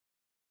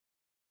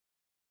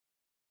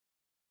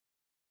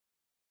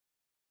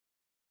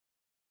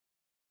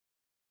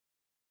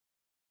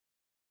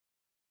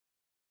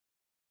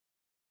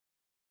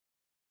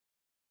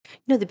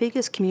The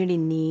biggest community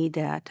need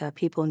that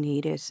people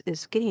need is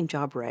getting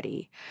job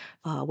ready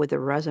with a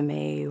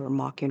resume or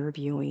mock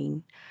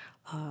interviewing,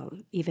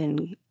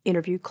 even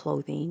interview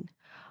clothing.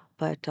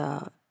 But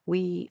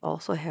we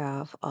also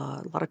have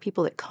a lot of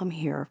people that come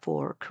here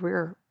for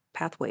career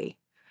pathway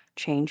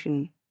change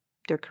in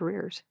their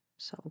careers.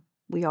 So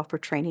we offer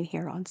training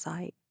here on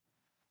site.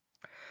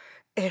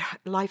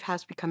 Life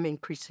has become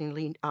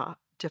increasingly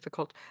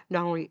difficult.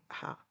 Not only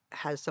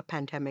has the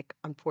pandemic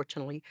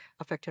unfortunately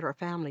affected our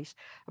families,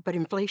 but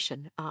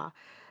inflation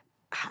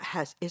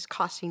has is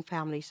costing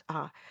families.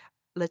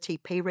 Let's see,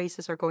 pay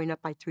raises are going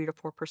up by 3 to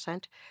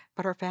 4%,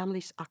 but our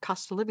families'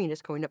 cost of living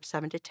is going up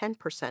 7 to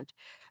 10%.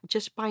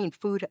 Just buying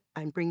food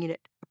and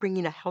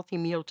bringing a healthy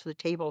meal to the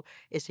table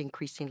is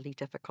increasingly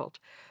difficult.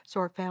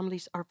 So our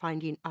families are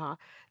finding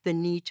the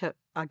need to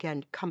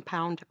again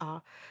compound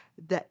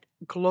that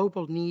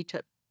global need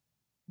to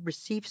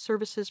receive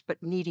services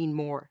but needing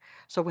more.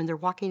 So when they're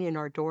walking in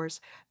our doors,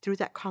 through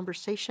that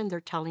conversation,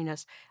 they're telling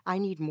us, I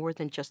need more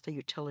than just the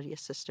utility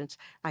assistance.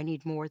 I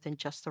need more than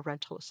just the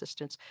rental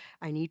assistance.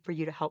 I need for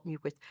you to help me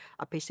with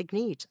basic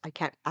needs.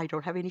 I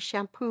don't have any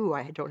shampoo.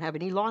 I don't have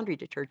any laundry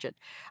detergent.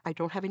 I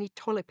don't have any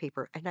toilet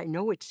paper. And I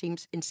know it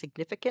seems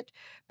insignificant,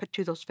 but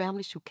to those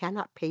families who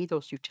cannot pay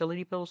those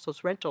utility bills,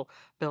 those rental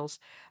bills,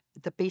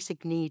 the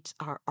basic needs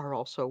are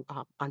also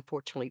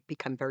unfortunately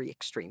become very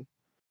extreme.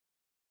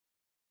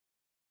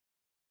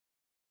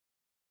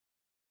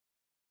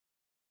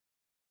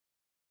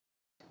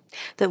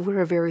 That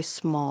we're a very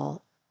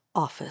small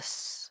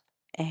office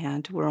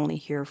and we're only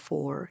here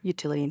for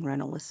utility and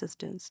rental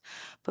assistance.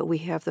 But we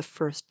have the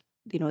first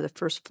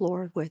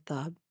floor with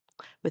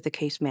the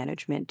case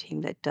management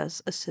team that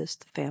does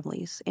assist the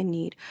families in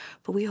need.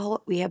 But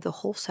we have the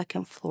whole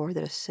second floor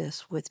that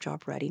assists with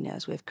job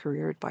readiness. We have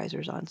career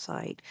advisors on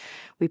site.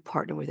 We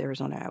partner with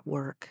Arizona at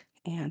Work,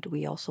 and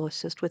we also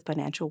assist with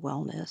financial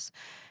wellness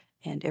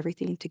and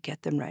everything to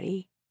get them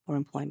ready for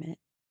employment.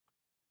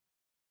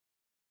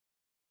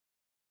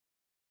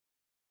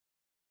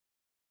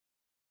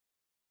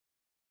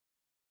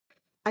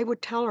 I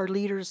would tell our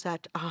leaders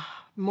that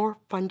more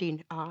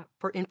funding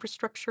for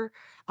infrastructure.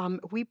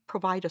 We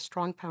provide a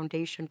strong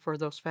foundation for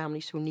those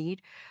families who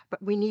need,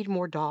 but we need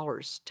more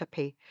dollars to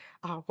pay.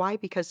 Why?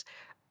 Because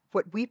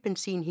what we've been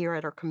seeing here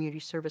at our community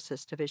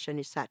services division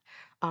is that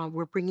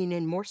we're bringing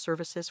in more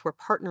services. We're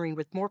partnering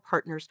with more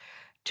partners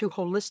to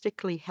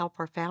holistically help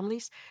our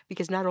families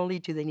because not only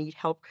do they need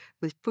help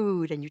with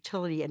food and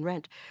utility and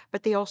rent,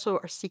 but they also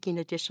are seeking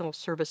additional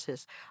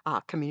services.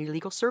 Community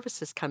legal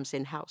services comes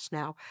in house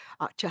now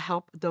to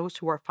help those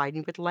who are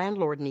fighting with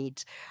landlord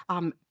needs.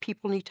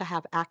 People need to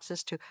have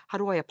access to how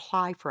do I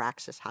apply for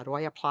access? How do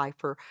I apply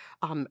for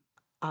um,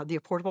 the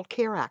Affordable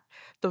Care Act?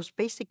 Those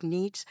basic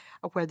needs,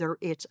 whether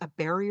it's a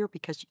barrier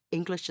because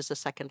English is a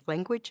second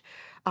language.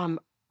 Um,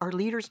 our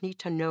leaders need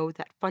to know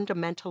that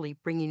fundamentally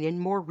bringing in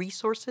more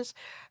resources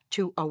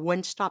to a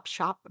one stop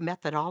shop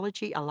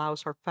methodology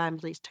allows our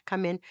families to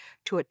come in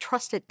to a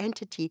trusted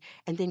entity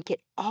and then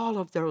get all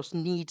of those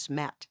needs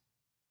met.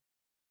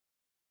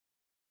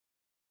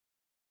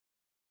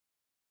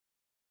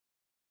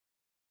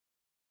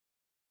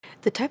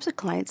 The types of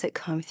clients that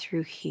come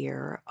through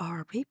here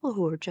are people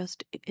who are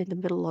just in the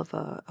middle of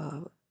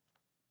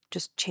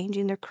just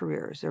changing their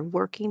careers. They're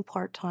working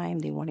part time.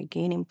 They want to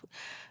gain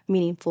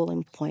meaningful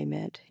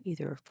employment,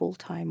 either full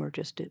time or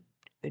just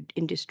an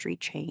industry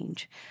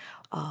change.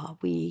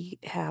 We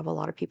have a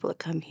lot of people that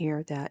come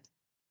here that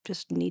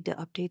just need to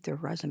update their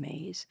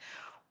resumes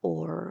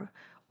or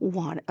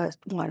want us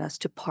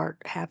to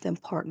have them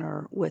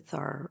partner with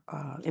our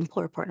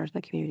employer partners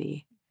in the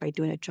community by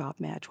doing a job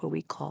match where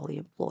we call the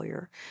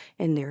employer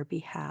in their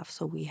behalf.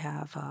 So we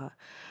have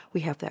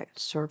that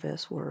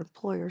service where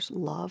employers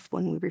love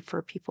when we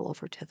refer people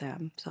over to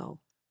them. So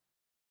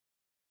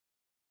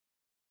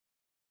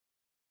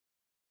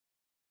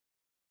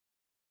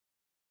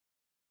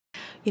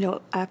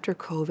after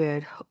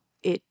COVID,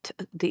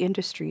 the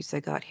industries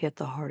that got hit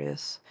the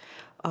hardest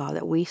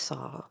that we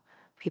saw,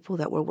 people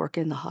that were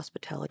working in the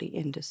hospitality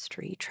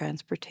industry,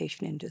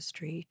 transportation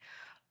industry,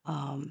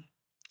 um,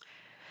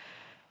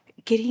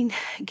 getting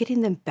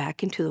getting them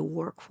back into the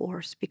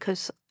workforce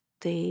because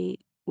they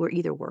were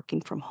either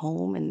working from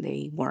home and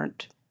they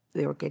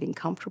were getting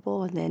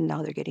comfortable, and then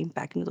now they're getting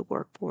back into the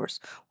workforce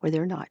where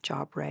they're not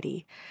job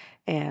ready,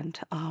 and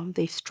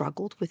they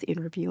struggled with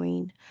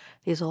interviewing.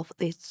 There's all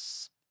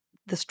it's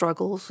The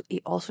struggles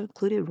also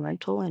included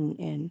rental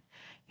and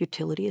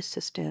utility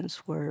assistance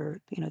where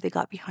they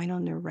got behind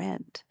on their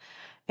rent.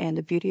 And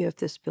the beauty of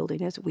this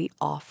building is we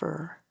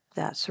offer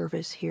that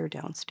service here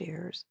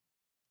downstairs.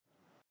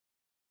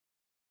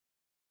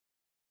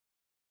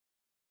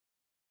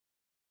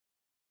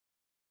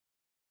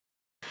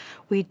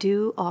 We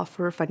do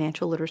offer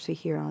financial literacy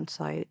here on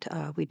site.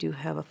 We do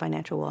have a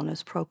financial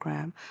wellness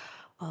program.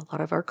 A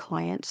lot of our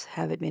clients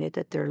have admitted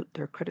that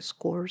their credit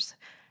scores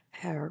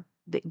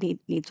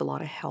needs a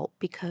lot of help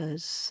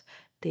because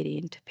they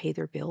didn't pay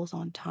their bills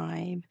on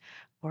time,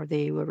 or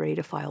they were ready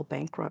to file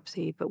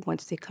bankruptcy. But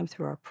once they come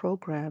through our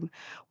program,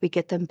 we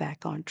get them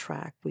back on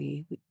track.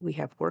 We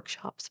have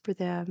workshops for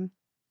them.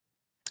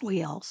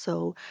 We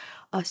also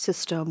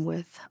assist them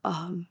with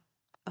uh,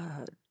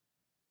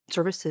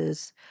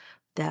 services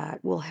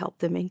that will help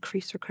them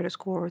increase their credit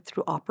score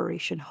through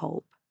Operation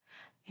Hope,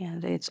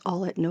 and it's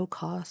all at no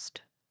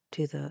cost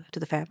to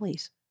the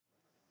families.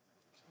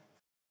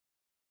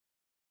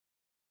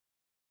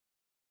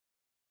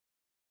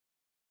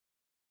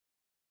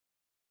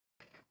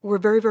 We're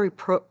very, very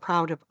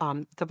proud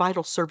of the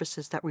vital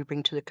services that we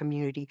bring to the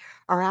community.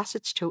 Our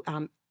assets to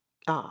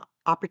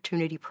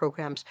opportunity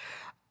programs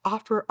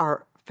offer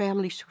our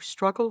families who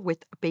struggle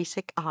with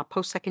basic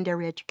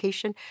post-secondary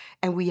education,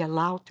 and we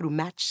allow through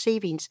match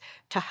savings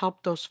to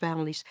help those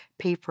families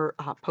pay for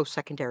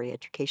post-secondary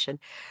education.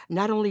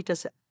 Not only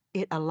does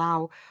it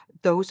allow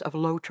those of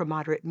low to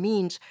moderate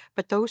means,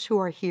 but those who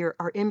are here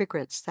are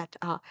immigrants that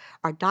are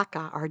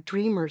DACA, are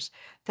dreamers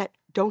that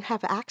don't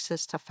have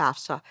access to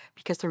FAFSA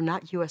because they're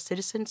not U.S.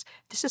 citizens.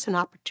 This is an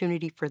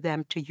opportunity for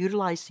them to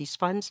utilize these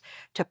funds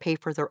to pay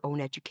for their own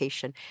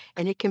education.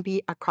 And it can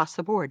be across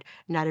the board.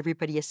 Not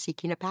everybody is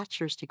seeking a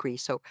bachelor's degree.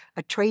 So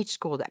a trade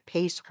school that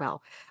pays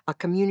well, a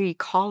community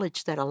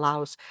college that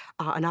allows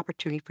an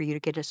opportunity for you to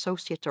get an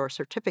associate or a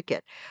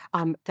certificate,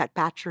 that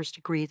bachelor's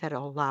degree that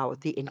will allow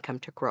the income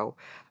to grow.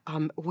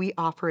 We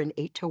offer an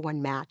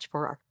 8-to-1 match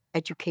for our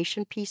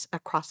education piece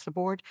across the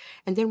board.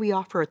 And then we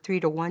offer a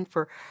 3-to-1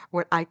 for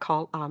what I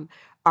call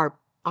our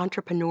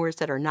entrepreneurs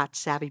that are not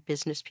savvy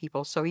business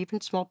people. So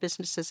even small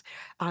businesses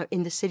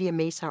in the city of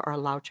Mesa are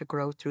allowed to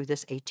grow through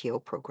this ATO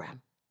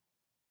program.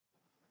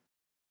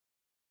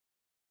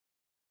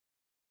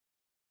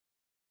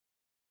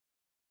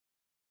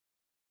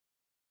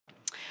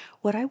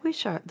 What I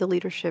wish the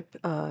leadership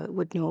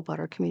would know about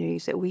our community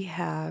is that we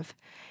have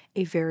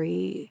a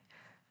very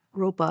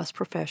robust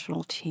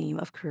professional team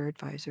of career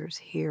advisors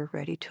here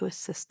ready to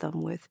assist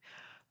them with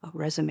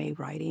resume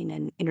writing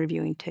and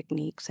interviewing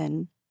techniques,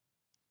 and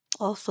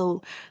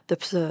also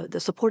the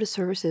supportive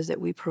services that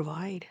we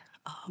provide.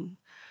 Um,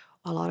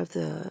 a lot of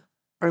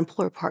our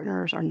employer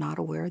partners are not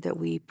aware that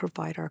we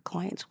provide our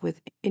clients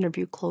with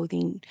interview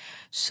clothing,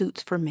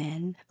 suits for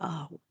men.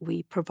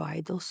 We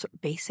provide those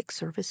basic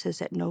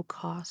services at no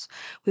cost.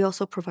 We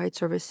also provide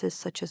services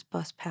such as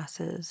bus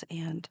passes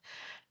and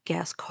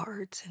gas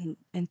cards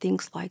and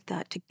things like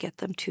that to get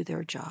them to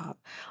their job.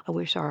 I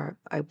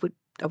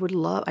would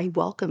love I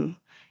welcome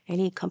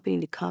any company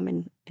to come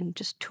and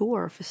just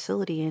tour our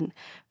facility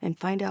and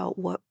find out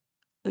what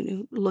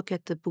look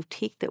at the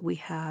boutique that we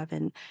have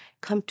and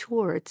come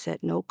tour. It's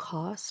at no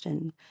cost,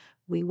 and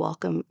we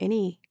welcome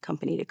any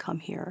company to come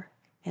here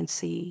and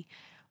see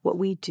what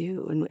we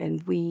do,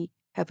 and we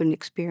have an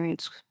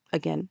experienced,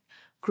 again,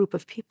 group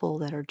of people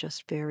that are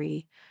just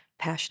very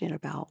passionate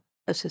about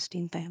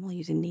assisting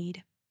families in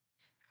need.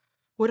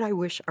 What I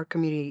wish our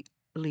community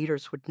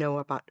leaders would know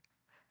about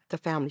the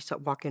families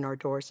that walk in our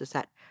doors is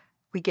that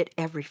we get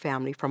every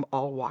family from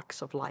all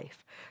walks of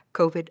life.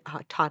 COVID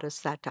taught us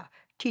that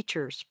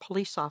teachers,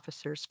 police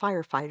officers,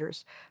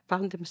 firefighters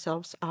found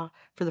themselves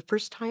for the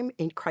first time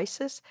in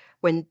crisis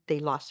when they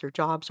lost their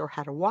jobs or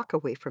had to walk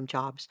away from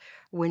jobs,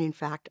 when in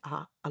fact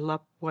a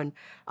loved one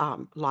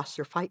lost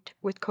their fight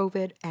with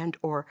COVID and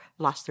or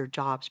lost their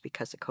jobs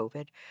because of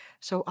COVID.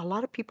 So a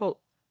lot of people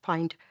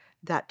find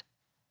that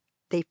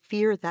they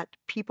fear that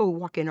people who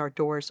walk in our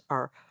doors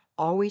are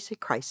always in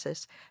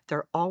crisis,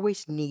 they're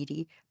always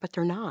needy, but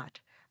they're not.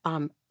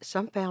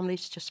 Some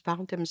families just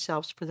found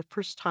themselves for the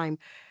first time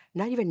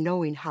not even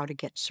knowing how to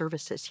get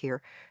services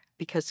here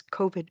because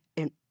COVID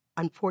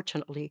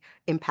unfortunately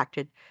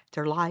impacted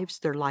their lives,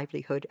 their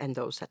livelihood, and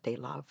those that they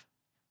love.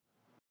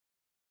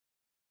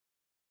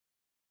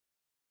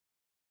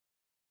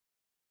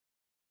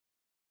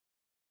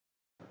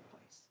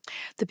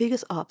 The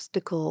biggest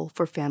obstacle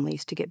for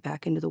families to get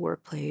back into the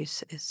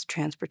workplace is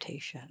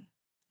transportation.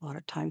 A lot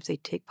of times they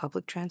take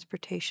public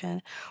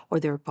transportation, or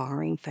they're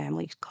borrowing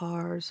families'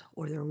 cars,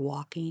 or they're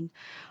walking.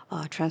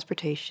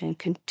 Transportation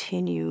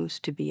continues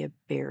to be a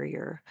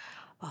barrier.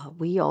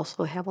 We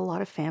also have a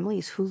lot of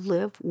families who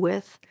live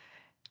with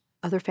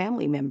other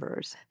family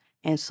members.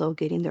 And so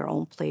getting their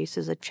own place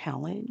is a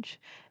challenge.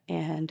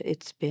 And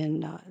it's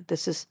been,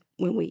 this is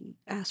when we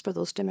ask for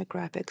those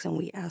demographics and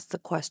we ask the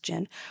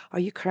question, are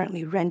you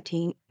currently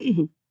renting?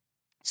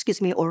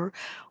 Excuse me, or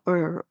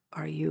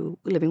are you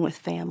living with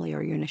family, or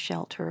are you in a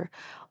shelter?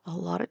 A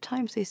lot of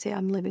times they say,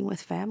 I'm living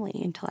with family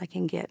until I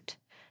can get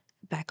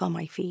back on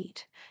my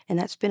feet. And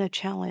that's been a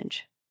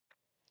challenge.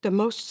 The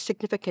most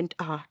significant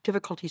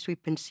difficulties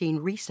we've been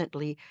seeing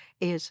recently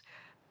is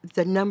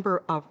the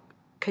number of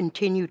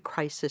continued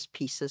crisis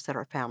pieces that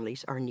our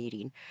families are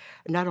needing.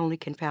 Not only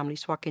can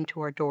families walk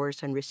into our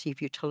doors and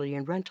receive utility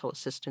and rental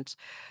assistance,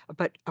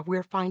 but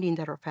we're finding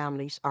that our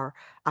families are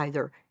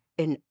either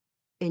in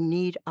in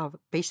need of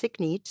basic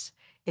needs,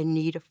 in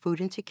need of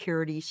food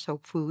insecurity, so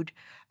food,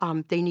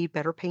 they need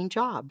better paying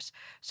jobs.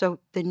 So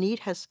the need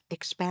has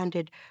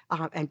expanded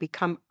and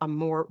become a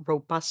more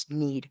robust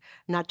need,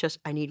 not just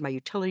I need my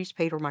utilities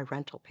paid or my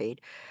rental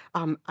paid.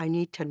 I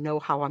need to know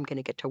how I'm going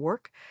to get to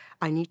work.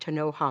 I need to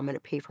know how I'm going to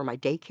pay for my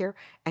daycare,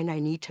 and I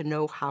need to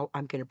know how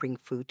I'm going to bring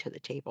food to the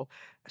table.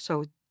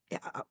 So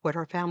what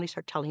our families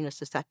are telling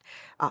us is that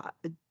uh,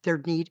 their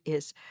need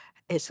is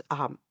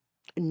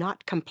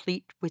not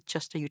complete with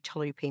just a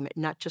utility payment,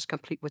 not just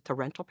complete with the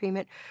rental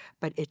payment,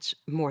 but it's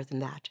more than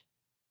that.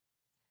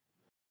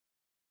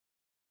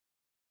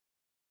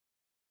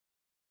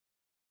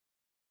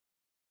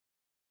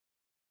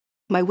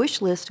 My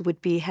wish list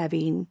would be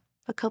having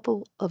a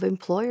couple of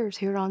employers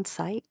here on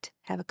site,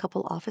 have a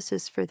couple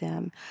offices for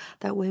them.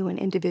 That way, when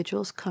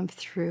individuals come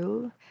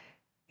through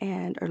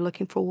and are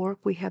looking for work,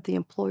 we have the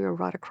employer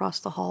right across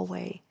the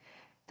hallway.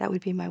 That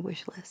would be my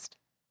wish list.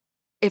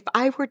 If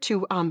I were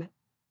to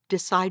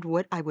decide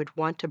what I would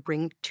want to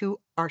bring to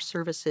our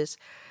services,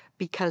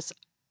 because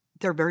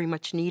they're very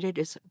much needed,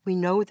 is we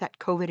know that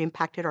COVID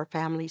impacted our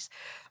families,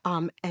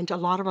 and a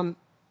lot of them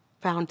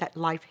found that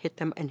life hit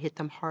them and hit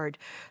them hard.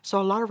 So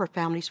a lot of our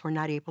families were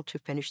not able to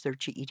finish their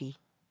GED.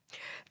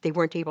 They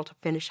weren't able to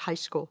finish high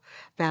school.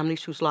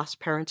 Families who's lost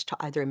parents to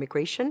either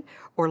immigration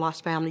or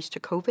lost families to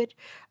COVID.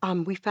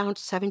 We found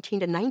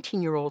 17 to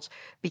 19-year-olds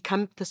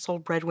become the sole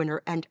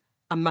breadwinner and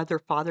a mother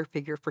father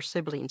figure for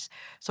siblings.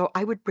 So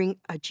I would bring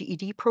a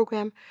GED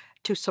program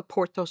to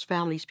support those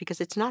families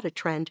because it's not a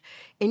trend.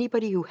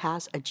 Anybody who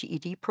has a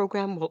GED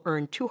program will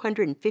earn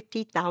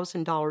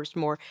 $250,000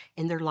 more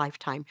in their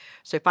lifetime.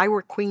 So if I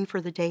were queen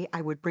for the day,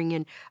 I would bring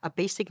in a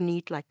basic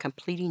need like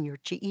completing your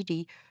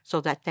GED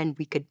so that then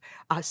we could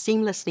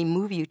seamlessly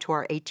move you to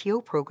our ATO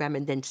program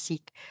and then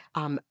seek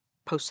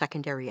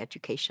post-secondary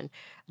education.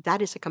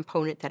 That is a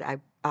component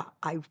that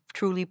I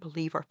truly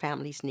believe our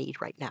families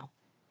need right now.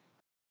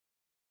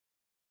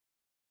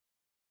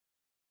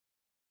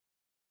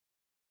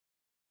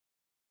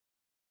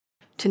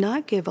 To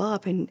not give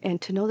up and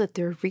to know that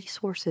there are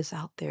resources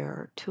out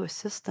there to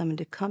assist them and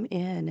to come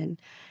in and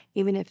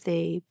even if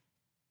they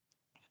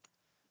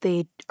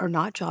are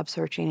not job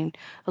searching,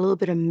 a little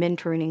bit of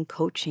mentoring and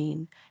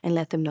coaching and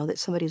let them know that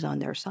somebody's on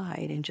their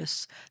side and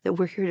just that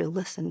we're here to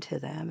listen to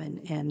them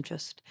and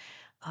just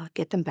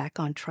get them back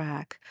on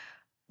track.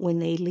 When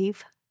they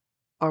leave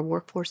our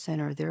workforce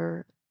center,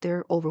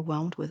 they're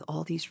overwhelmed with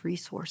all these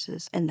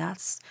resources, and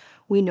that's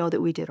we know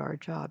that we did our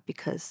job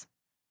because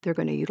they're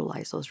going to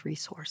utilize those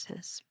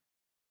resources.